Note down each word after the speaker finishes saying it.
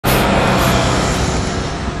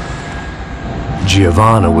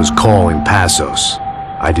Giovanna was calling Passos.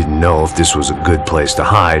 I didn't know if this was a good place to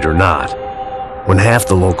hide or not. When half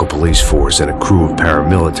the local police force and a crew of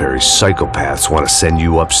paramilitary psychopaths want to send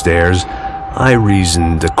you upstairs, I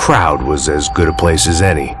reasoned the crowd was as good a place as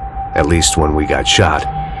any. At least when we got shot,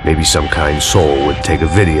 maybe some kind soul would take a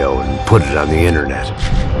video and put it on the internet.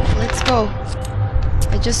 Let's go.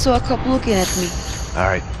 I just saw a cop looking at me. All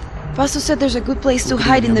right. Passos said there's a good place to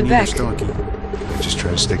hide in the back. Just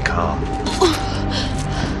try to stay calm. Oh,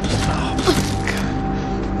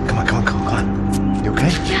 God. Come on. You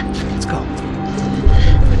okay? Yeah. Let's go.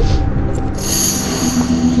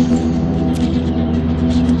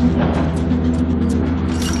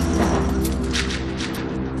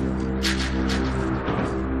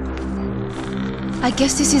 I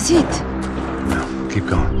guess this is it. No, keep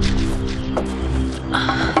going.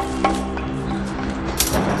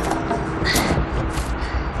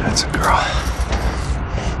 That's a girl.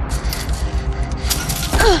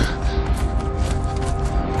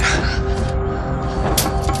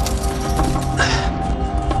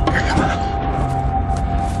 Here, come on.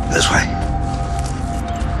 This way.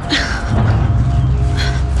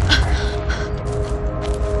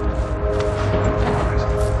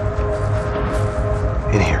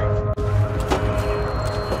 In here.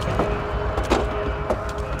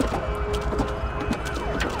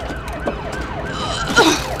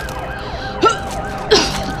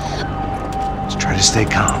 Just try to stay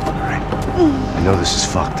calm, all right? I know this is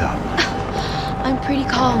fucked up. I'm pretty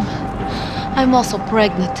calm. I'm also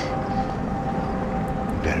pregnant.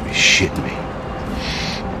 You better be shitting me.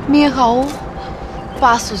 Me and Raul,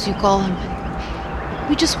 Passos you call him.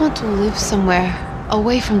 We just want to live somewhere,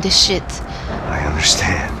 away from this shit. I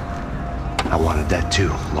understand. I wanted that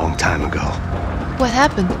too, a long time ago. What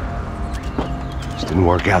happened? Just didn't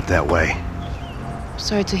work out that way.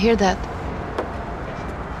 Sorry to hear that.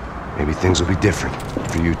 Maybe things will be different.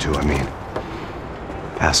 For you two, I mean.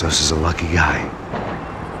 Passos is a lucky guy.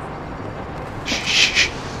 Shh.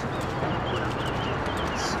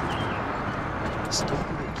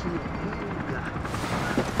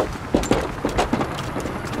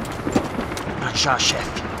 Já,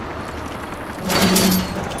 chefe.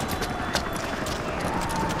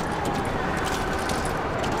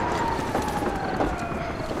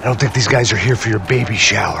 I don't think these guys are here for your baby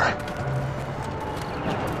shower.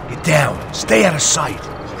 Get down. Stay out of sight.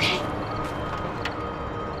 Okay.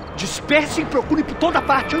 Disperse e procure por toda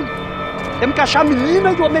parte, hein? Temos que achar a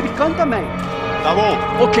menina e o americano também. Tá bom.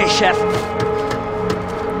 Ok, chefe.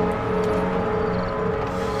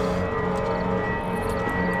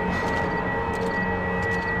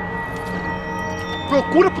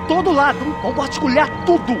 Procura por todo lado. Vamos vasculhar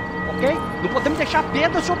tudo, ok? Não podemos deixar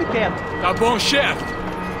pedra sobre pedra. Tá bom, chefe.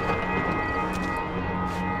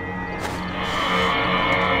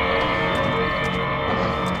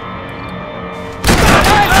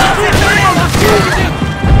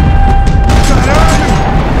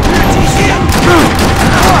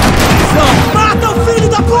 Mata o filho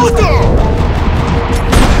da puta!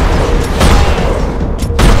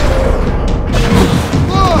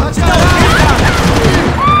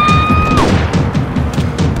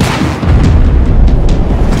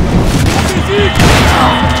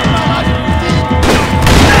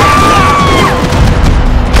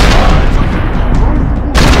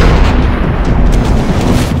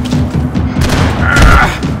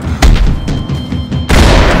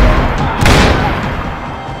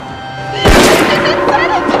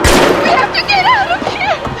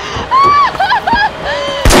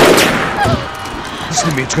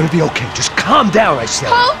 It's gonna be okay. Just calm down, I said.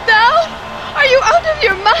 Calm down? Are you out of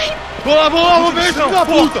your mind? Vamos lá, vamos ver esse filho da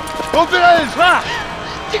puta! Vamos virar eles, vá!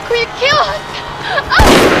 They're going to kill us!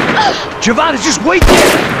 Giovanna, just wait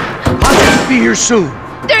there! I'll just be here soon.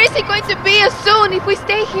 There isn't going to be a soon if we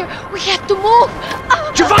stay here. We have to move.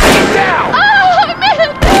 Giovanna, get down! Oh,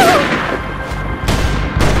 man!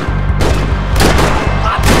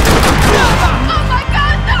 No! Oh, my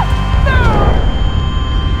God, no!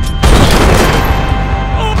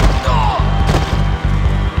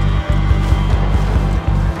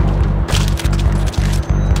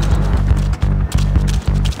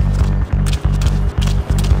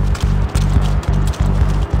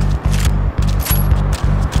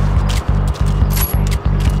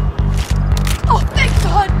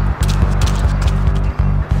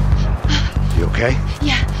 Okay?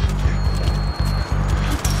 Yeah.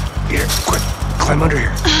 Here, quick. Climb under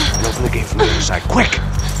here. And open the gate from the other side. Quick!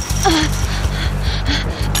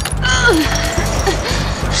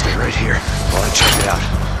 Stay right here while I check it out.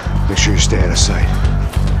 Make sure you stay out of sight.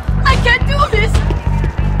 I can't do this!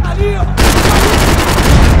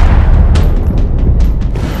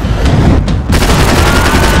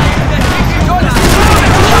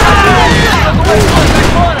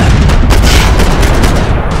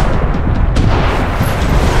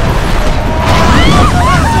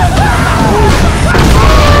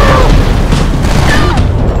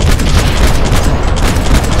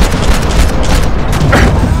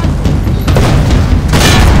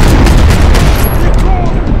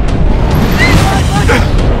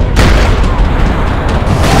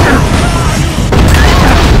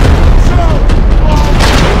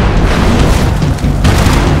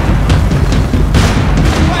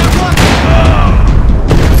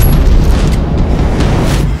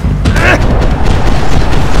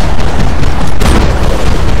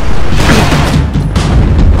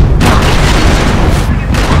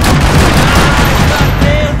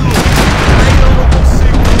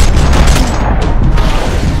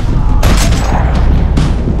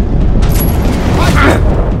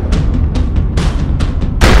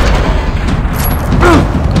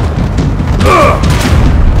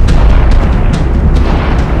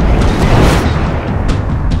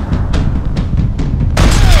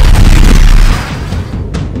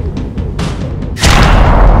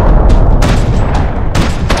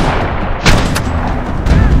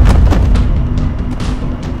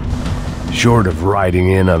 Short of riding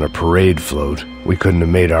in on a parade float, we couldn't have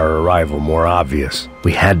made our arrival more obvious.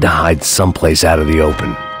 We had to hide someplace out of the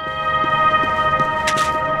open.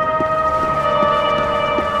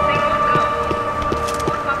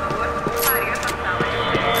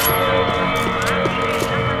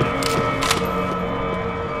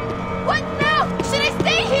 What now? Should I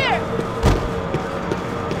stay here?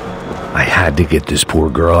 I had to get this poor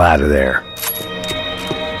girl out of there.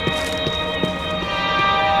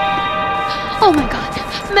 Oh my god.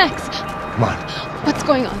 Max, Come on. what's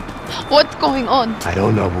going on? What's going on? I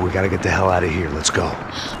don't know, but we gotta get the hell out of here. Let's go.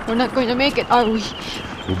 We're not going to make it, are we?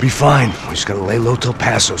 We'll be fine. We just gotta lay low till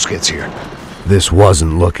Passos gets here. This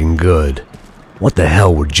wasn't looking good. What the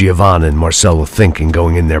hell were Giovanna and Marcello thinking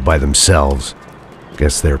going in there by themselves?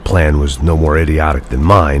 Guess their plan was no more idiotic than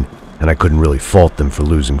mine, and I couldn't really fault them for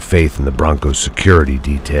losing faith in the Broncos security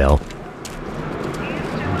detail.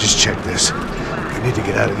 Just check this. We need to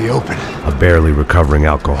get out of the open. A barely recovering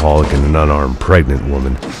alcoholic and an unarmed pregnant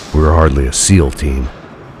woman. We were hardly a SEAL team.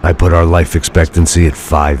 I put our life expectancy at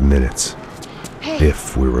 5 minutes. Hey,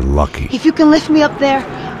 If we were lucky. if you can lift me up there,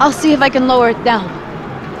 I'll see if I can lower it down.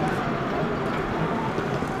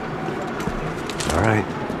 All right.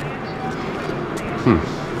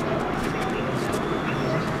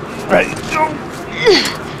 Ready? Go.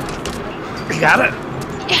 You got it?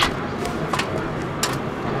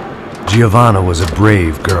 Giovanna was a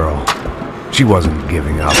brave girl. She wasn't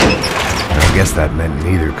giving up. And I guess that meant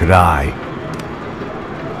neither could I.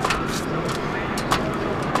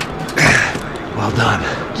 Well done.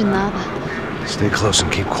 De nada. Stay close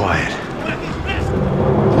and keep quiet.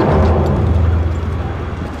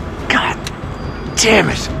 God damn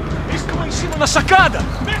it! Estão em cima da sacada!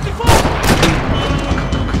 Mete fogo!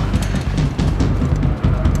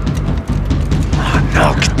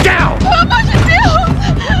 No, get down! Pelo amor de Deus!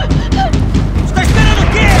 Está esperando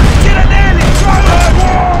o quê? Tira nele!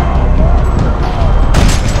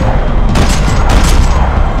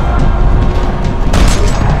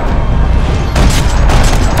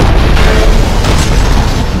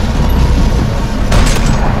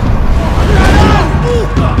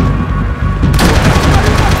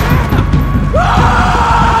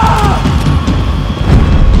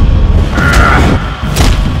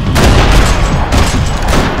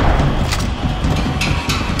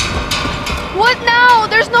 What now?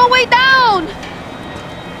 There's no way down!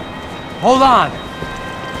 Hold on!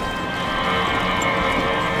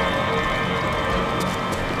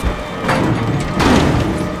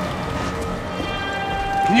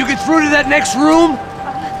 Can you get through to that next room?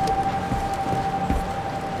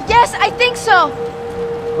 Yes, I think so.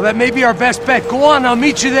 Well, that may be our best bet. Go on, I'll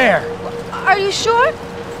meet you there. Are you sure?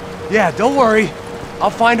 Yeah, don't worry. I'll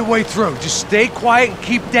find a way through. Just stay quiet and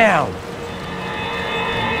keep down.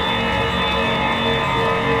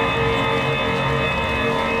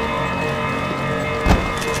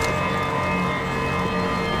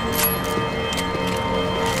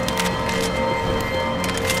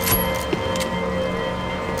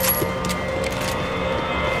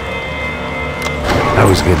 I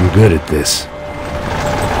was getting good at this.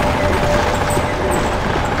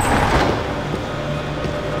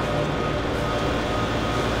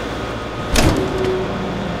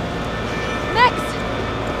 Max!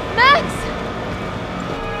 Max!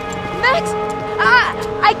 Max!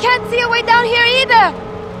 I can't see a way down here either!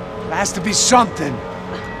 There has to be something.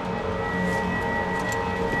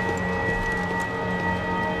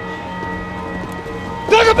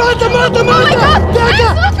 Oh my god! Max, look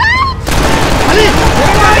out!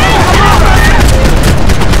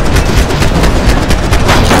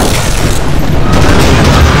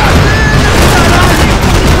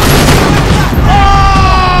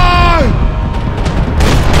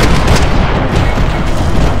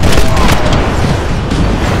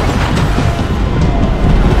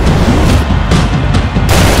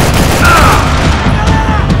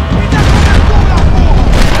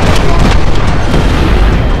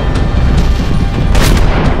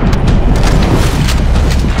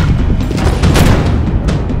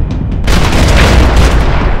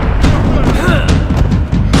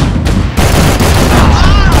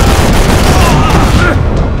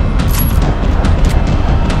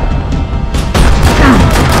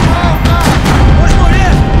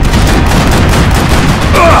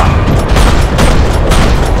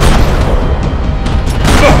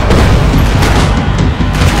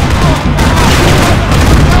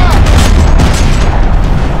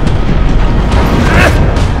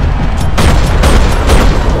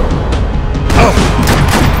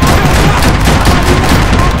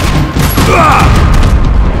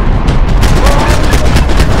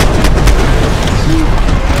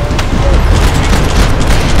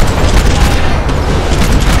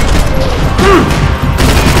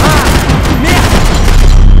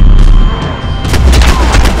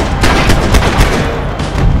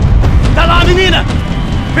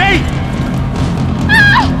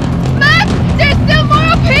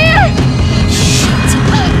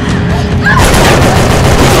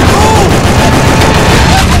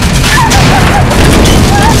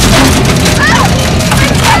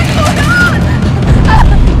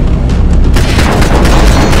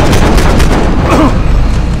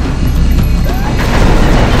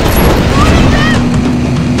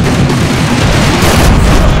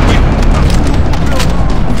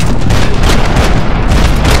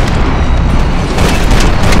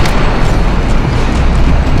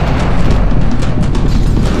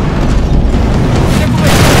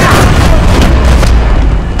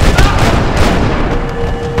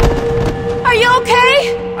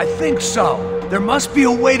 think so. There must be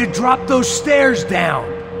a way to drop those stairs down.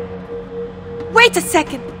 Wait a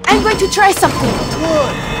second. I'm going to try something.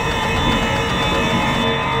 Wood!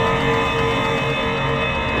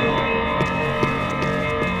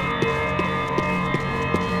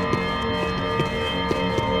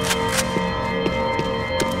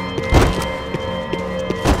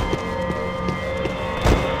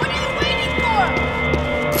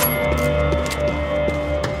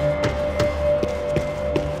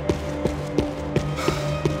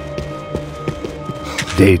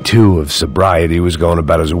 Day 2 of sobriety was going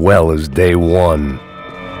about as well as day 1.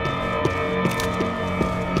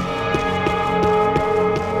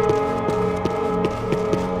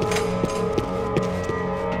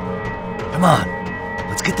 Come on,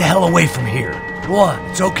 let's get the hell away from here. Go on,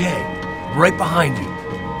 it's okay. I'm right behind you.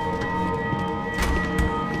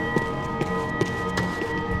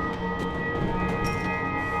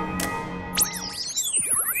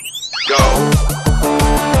 Go.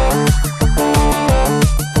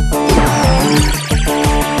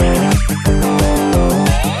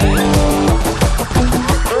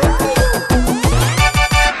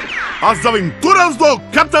 As Aventuras do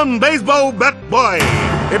Capitão Baseball Bat Boy.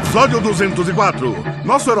 Episódio 204.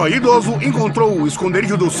 Nosso herói idoso encontrou o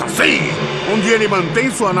esconderijo do Saci, onde ele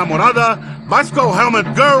mantém sua namorada, Bicycle Helmet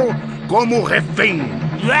Girl, como refém.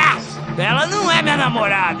 Ela não é minha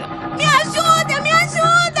namorada. Me ajuda, me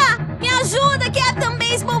ajuda! Me ajuda, Capitão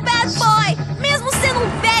Baseball Bad Boy! Mesmo sendo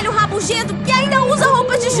um velho rabugento que ainda usa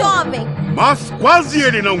roupa de jovem. Mas quase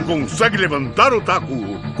ele não consegue levantar o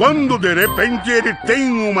taco, quando de repente ele tem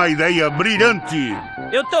uma ideia brilhante.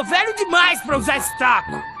 Eu tô velho demais pra usar esse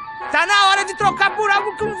taco. Tá na hora de trocar por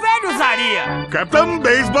algo que um velho usaria. Capitão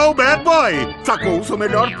Baseball Bad Boy sacou o seu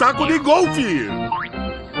melhor taco de golfe.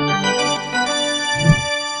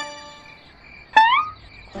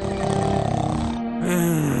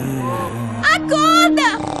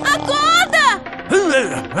 Acorda! Acorda!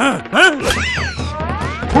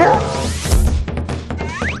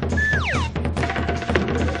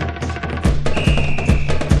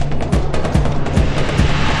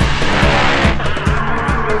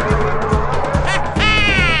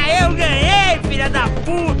 Eu ganhei, filha da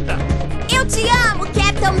puta! Eu te amo,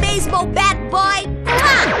 Capitão Baseball Bad Boy!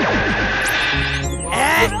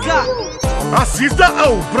 Assista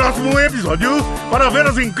ao próximo episódio para ver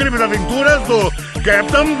as incríveis aventuras do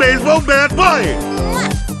Capitão Baseball Bad Boy.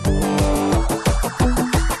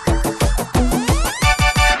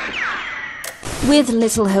 With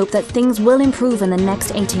little hope that things will improve in the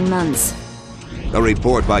next 18 months. A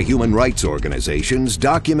report by human rights organizations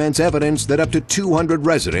documents evidence that up to 200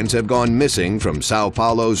 residents have gone missing from Sao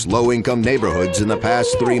Paulo's low-income neighborhoods in the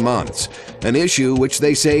past 3 months, an issue which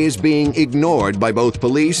they say is being ignored by both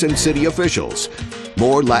police and city officials.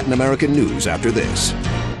 More Latin American news after this.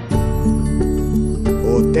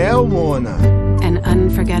 Hotel Mona. An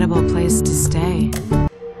unforgettable place to stay.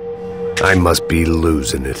 I must be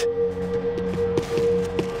losing it.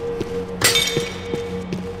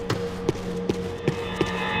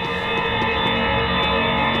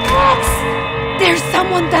 There's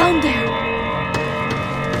someone down there.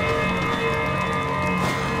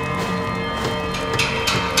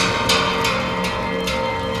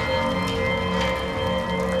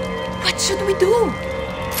 What should we do?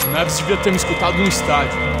 O Neves devia ter me escutado no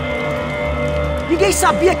estádio. Ninguém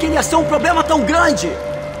sabia que ele ia ser um problema tão grande.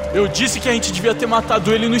 Eu disse que a gente devia ter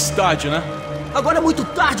matado ele no estádio, né? Agora é muito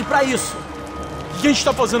tarde pra isso. O que a gente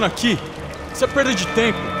tá fazendo aqui? Isso é perda de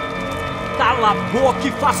tempo. Cala a boca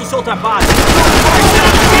e faça o seu trabalho.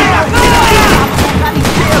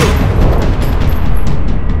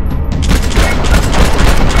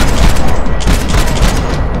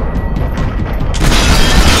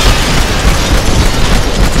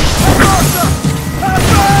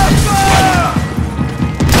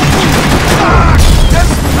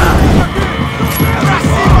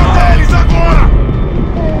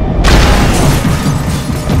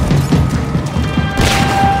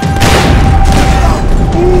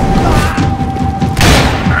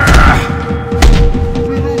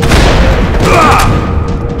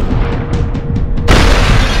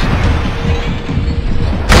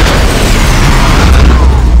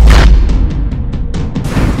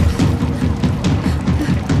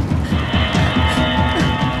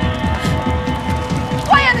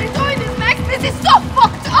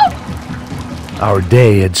 Our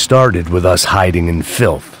day had started with us hiding in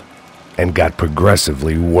filth, and got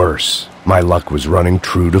progressively worse. My luck was running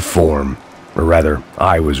true to form. Or rather,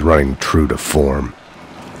 I was running true to form.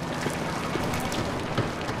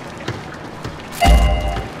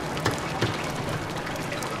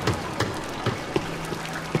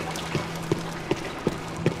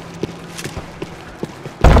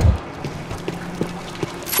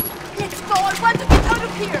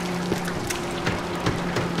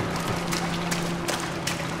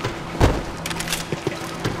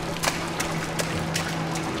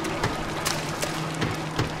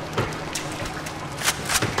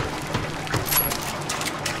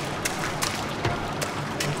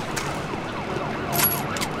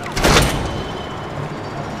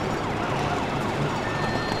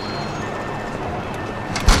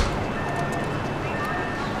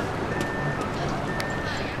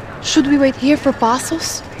 Should we wait here for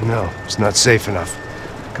Passos? No, it's not safe enough.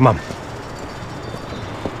 Come on.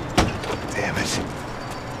 Damn it.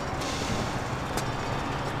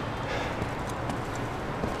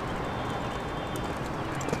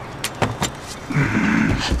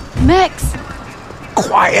 Max!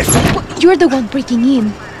 Quiet! You're the one breaking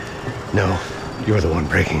in. No, you're the one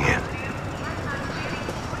breaking in.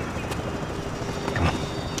 Come on.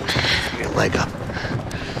 Get your leg up.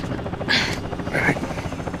 All right.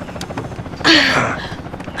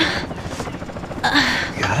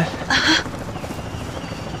 Got it?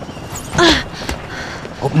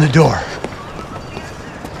 Open the door.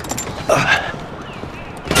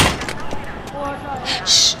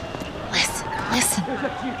 Shh. Listen.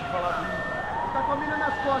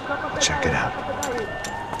 Check it out.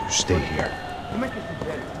 You stay here.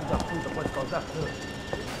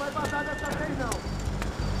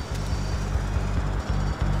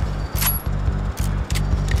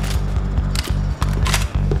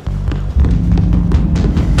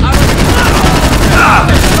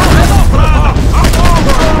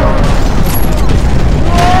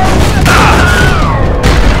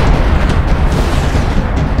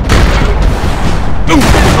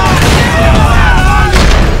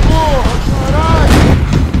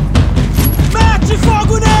 Mete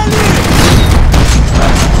fogo nele!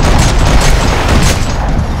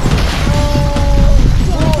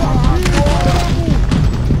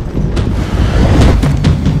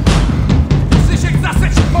 Exige que dá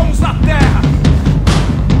 7 palmos na terra!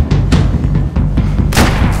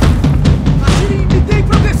 Atire em mim, tem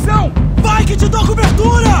proteção! Vai que te dou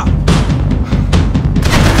cobertura!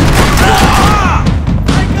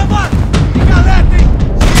 Vai, cavalo! Engaletem!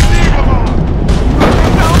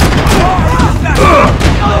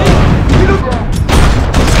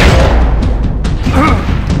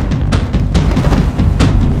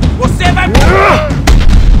 Você vai morrer!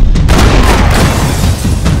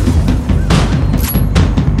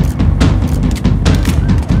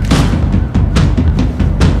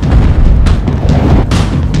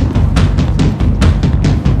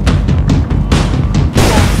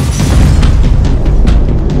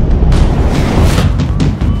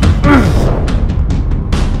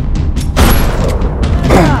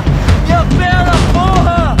 Minha perna,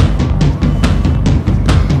 porra!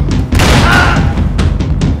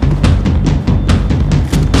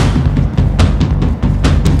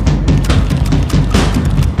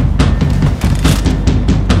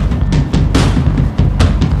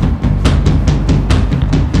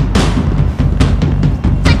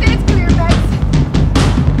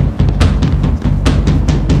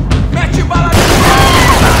 Mete bala!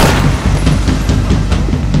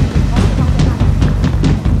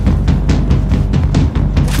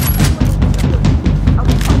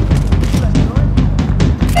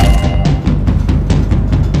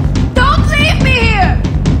 Don't leave me here!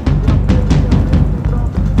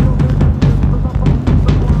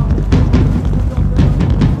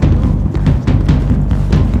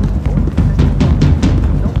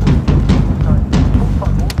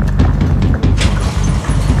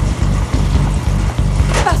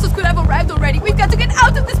 Passos could have arrived already. We've got to get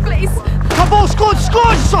out of this place. Acabou, esconde,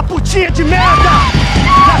 sua putinha de merda!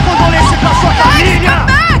 Dá condolência pra sua família! Come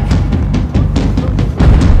back!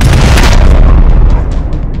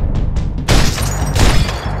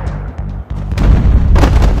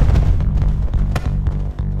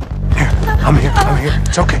 I'm here.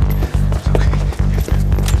 It's okay. It's okay.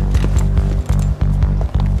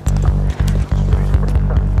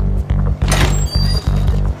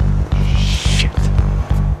 Shit.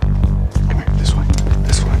 Come here, this way.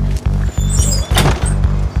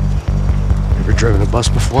 Ever driven a bus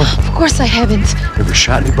before? Of course I haven't. Ever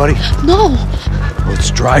shot anybody? No! Well,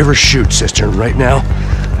 it's drive or shoot, sister, and right now,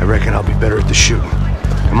 I reckon I'll be better at the shooting.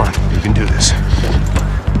 Come on, you can do this.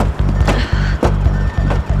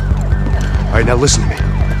 All right, now listen to me.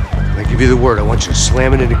 When I give you the word, I want you to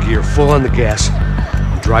slam it into gear, full on the gas,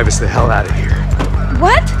 and drive us the hell out of here.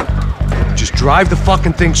 What? Just drive the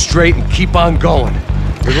fucking thing straight and keep on going.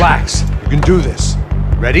 Relax. You can do this.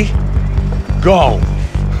 Ready? Go.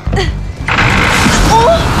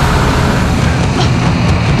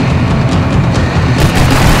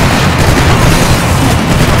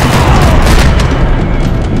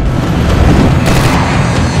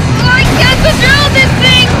 I can't control this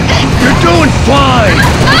thing! You're doing fine.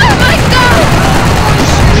 Oh my god!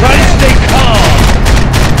 Try to stay calm.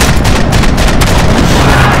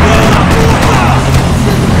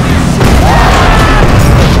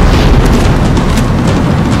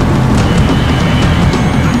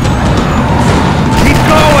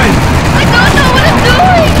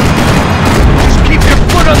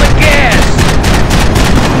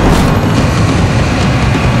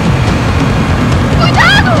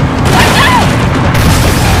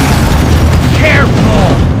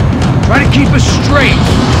 Try to keep us straight!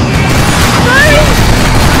 Sorry!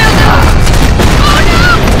 Meu Deus! Oh no!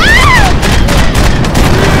 Ah!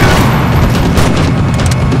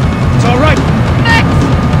 It's alright! Max!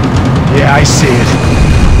 Yeah, I see it.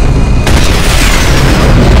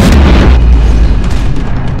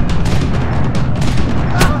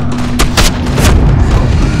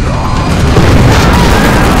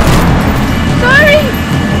 Sorry!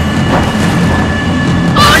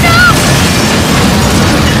 Oh no!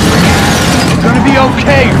 You're gonna be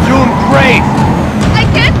okay, you're doing great! I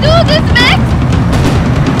can't do this, Max!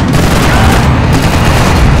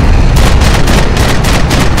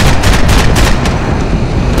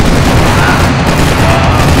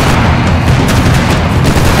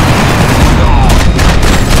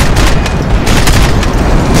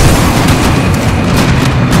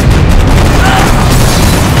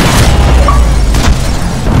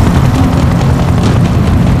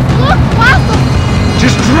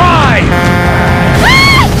 Just drive!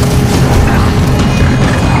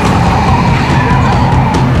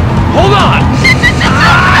 Hold on!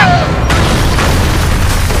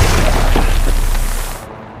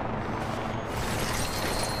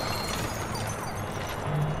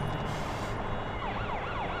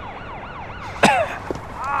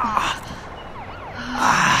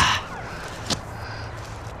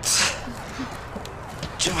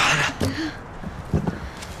 Giovanna.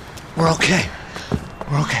 We're okay.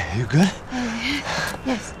 We're okay. You good?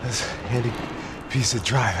 Yes. That's a handy piece of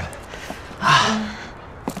driving.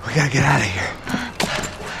 We gotta get out of here.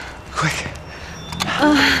 Quick.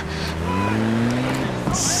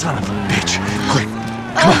 Son of a bitch. Quick.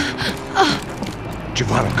 Come on.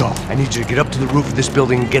 Giovanna, go. I need you to get up to the roof of this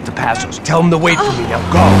building and get the Passos. Tell them to wait for me now.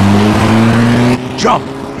 Go! Jump!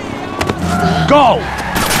 Go!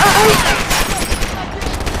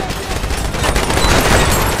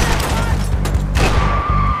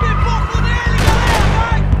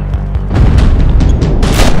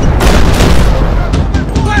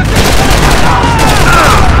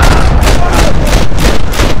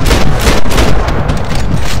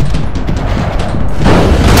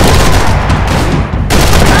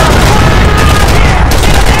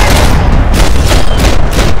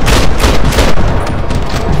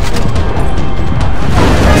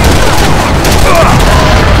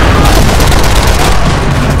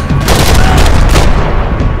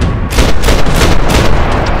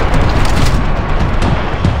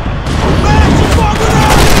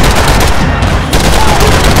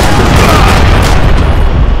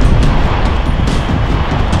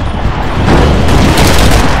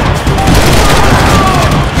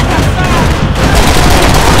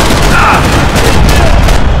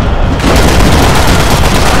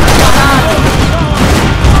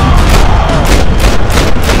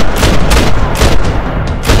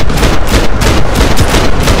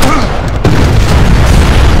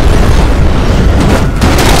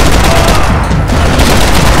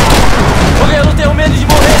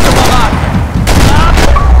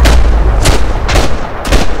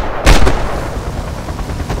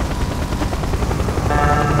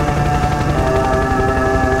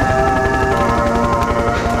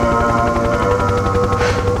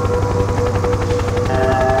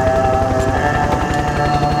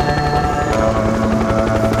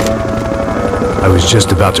 I was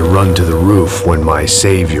just about to run to the roof when my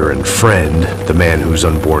savior and friend, the man whose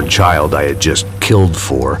unborn child I had just killed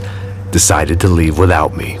for, decided to leave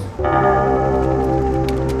without me.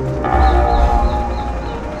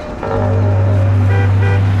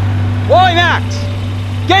 Boy, Max!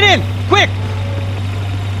 Get in! Quick!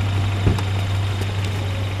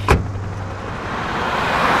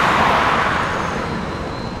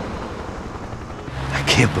 I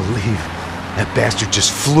can't believe that bastard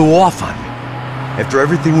just flew off on me. After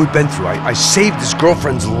everything we've been through, I saved his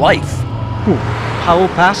girlfriend's life. Who? Raul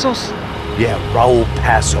Passos? Yeah, Raul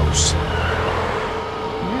Passos.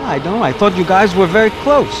 Yeah, I know. I thought you guys were very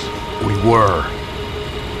close. We were.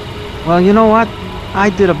 Well, you know what? I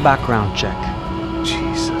did a background check.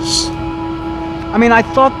 Jesus. I mean, I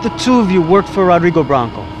thought the two of you worked for Rodrigo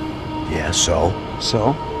Branco. Yeah, so?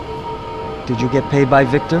 So? Did you get paid by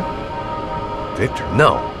Victor? Victor?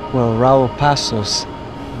 No. Well, Raul Passos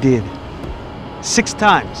did. 6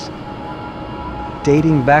 times.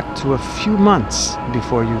 Dating back to a few months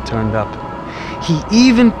before you turned up. He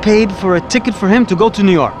even paid for a ticket for him to go to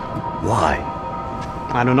New York. Why?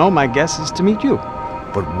 I don't know, my guess is to meet you.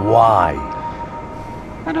 But why?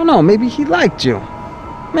 I don't know, maybe he liked you.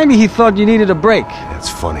 Maybe he thought you needed a break. That's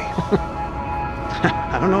funny.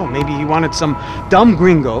 I don't know, maybe he wanted some dumb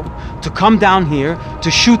gringo to come down here to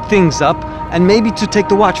shoot things up and maybe to take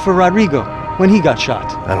the watch for Rodrigo when he got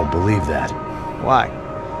shot. I don't believe that. Why?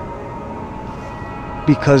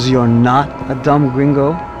 because you're not a dumb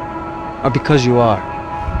gringo? Or because you are?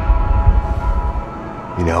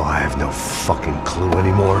 You know, I have no fucking clue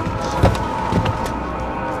anymore.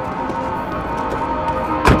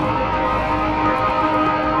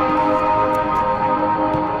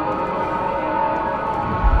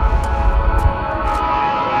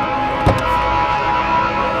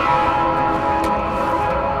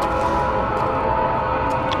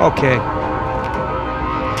 Okay.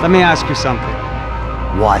 Let me ask you something.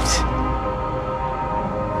 What?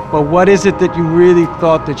 Well, what is it that you really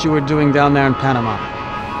thought that you were doing down there in Panama?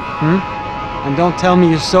 And don't tell me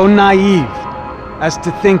you're so naive as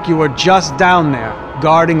to think you were just down there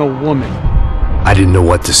guarding a woman. I didn't know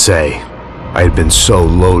what to say. I had been so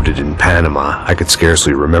loaded in Panama, I could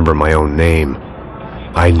scarcely remember my own name.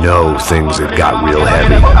 I know things had got real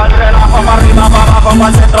heavy.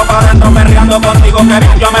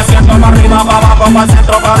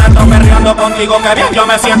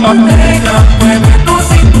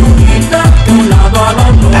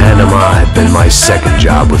 Panama had been my second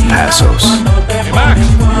job with Passos. Hey, Max,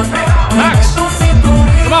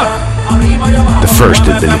 come on. The first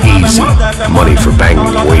had been easy, money for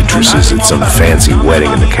banging waitresses at some fancy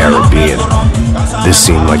wedding in the Caribbean. This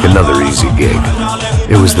seemed like another easy gig.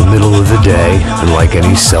 It was the middle of the day, and like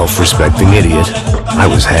any self-respecting idiot, I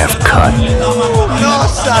was half cut. No,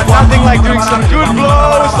 son, nothing like doing some good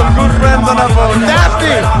blows, some good friends on a boat.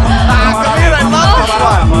 Daphne! Come here, I love this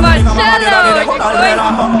one! Marcello, you're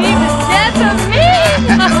going to be the death of me!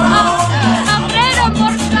 Alfredo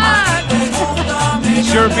Morgan!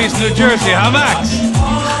 Sure beats New Jersey, huh, Max?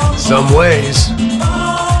 Some ways.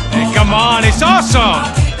 Hey, come on, it's awesome!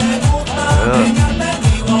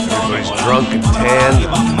 Everybody's drunk and tanned,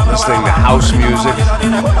 listening to house music.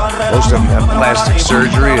 Most of them have plastic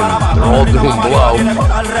surgery and they're all doing blow.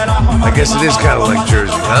 I guess it is kind of like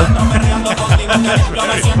Jersey, huh?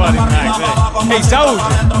 Very funny, Max. Hey, Saud!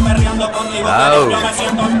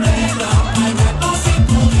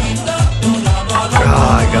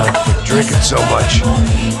 I gotta quit drinking so much.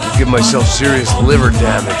 Give myself serious liver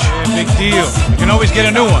damage. Hey, big deal. You can always get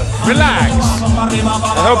a new one. Relax.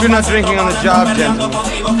 I hope you're not drinking on the job, gentlemen.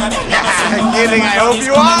 Kidding, I hope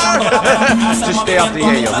you are! Just stay off the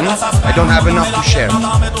yayo, I don't have enough to share.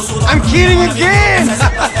 I'm kidding again!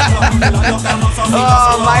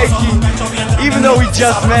 Oh, Mikey, even though we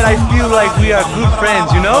just met, I feel like we are good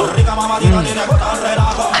friends, you know?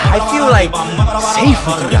 I feel like safe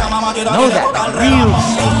with you guys. Know that? Like real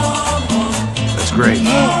safe. That's great.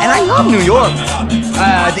 Yeah, and I love New York.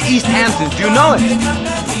 The East Hamptons, do you know it?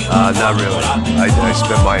 Not really. I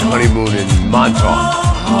spent my honeymoon in Montauk.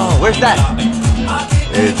 Oh, where's that?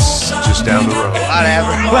 It's just down the road.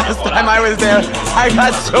 Whatever. Last time I was there, I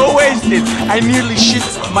got so wasted, I nearly shit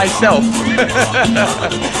myself.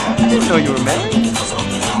 I didn't know you were married.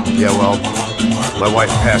 Yeah, well, my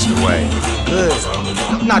wife passed away. Good.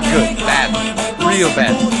 Not good. Bad. Real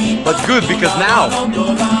bad. But good because now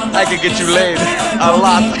I can get you laid a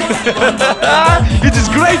lot. It is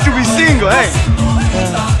great to be single, hey?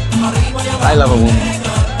 I love a woman.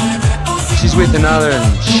 She's with another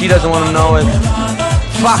and she doesn't want to know it.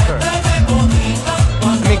 Fuck her.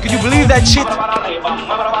 I mean, could you believe that shit?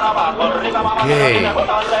 Hey.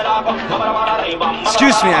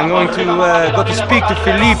 Excuse me, I'm going to go to speak to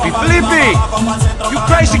Felipe. Felipe! You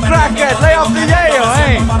crazy crackhead! Lay off the yayo,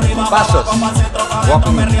 hey! Passos, walk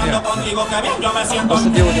with me. Yeah. What's the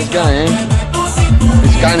deal with this guy, eh?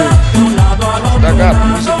 He's kind of stuck up.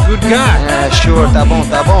 He's a good guy. Yeah, sure, tá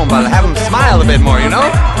bom, but have him smile a bit more, you know?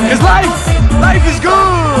 Because life is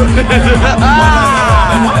good!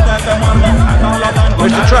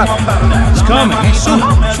 Where's the truck? It's coming. Hey, soon.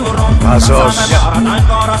 Passos,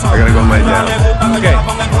 I gotta go lay down. Okay.